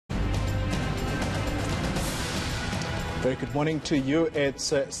Very good morning to you.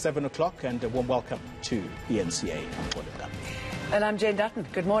 It's 7 o'clock and a warm welcome to eNCA. I'm Paul Gunn. And I'm Jane Dutton.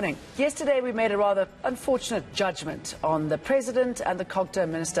 Good morning. Yesterday we made a rather unfortunate judgment on the President and the COGTA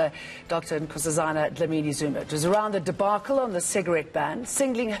Minister, Dr. Nkosazana Dlamini-Zuma. It was around the debacle on the cigarette ban.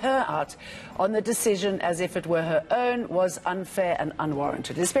 Singling her out on the decision as if it were her own was unfair and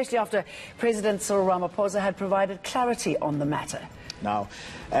unwarranted, especially after President Cyril Ramaphosa had provided clarity on the matter. Now,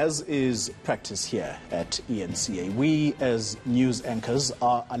 as is practice here at eNCA, we as news anchors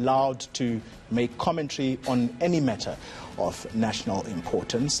are allowed to make commentary on any matter of national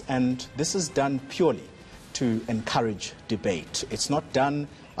importance, and this is done purely to encourage debate. It's not done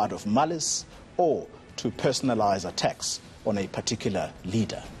out of malice or to personalize attacks on a particular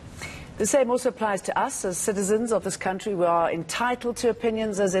leader. The same also applies to us as citizens of this country. We are entitled to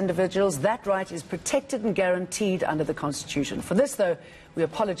opinions as individuals. That right is protected and guaranteed under the Constitution. For this, though, we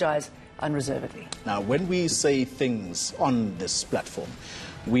apologise unreservedly. Now, when we say things on this platform,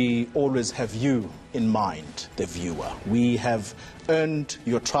 we always have you in mind, the viewer. We have earned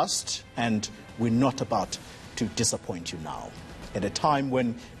your trust, and we're not about to disappoint you now. At a time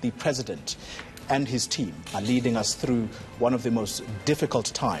when the President and his team are leading us through one of the most difficult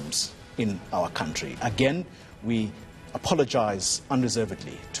times in our country. Again, we apologise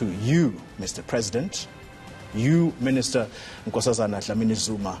unreservedly to you, Mr. President, you, Minister Nkosazana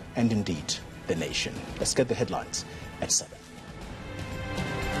Dlamini-Zuma, and indeed the nation. Let's get the headlines at 7.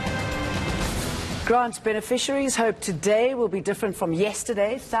 Grant beneficiaries hope today will be different from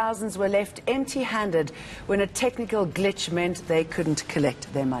yesterday. Thousands were left empty-handed when a technical glitch meant they couldn't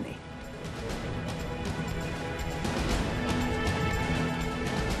collect their money.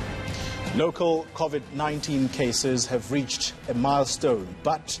 Local COVID-19 cases have reached a milestone,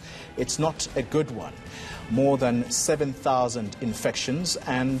 but it's not a good one. More than 7,000 infections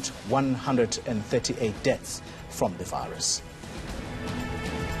and 138 deaths from the virus.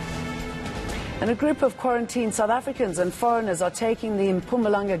 And a group of quarantined South Africans and foreigners are taking the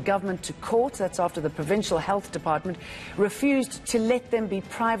Mpumalanga government to court. That's after the Provincial Health Department refused to let them be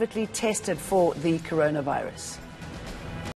privately tested for the coronavirus.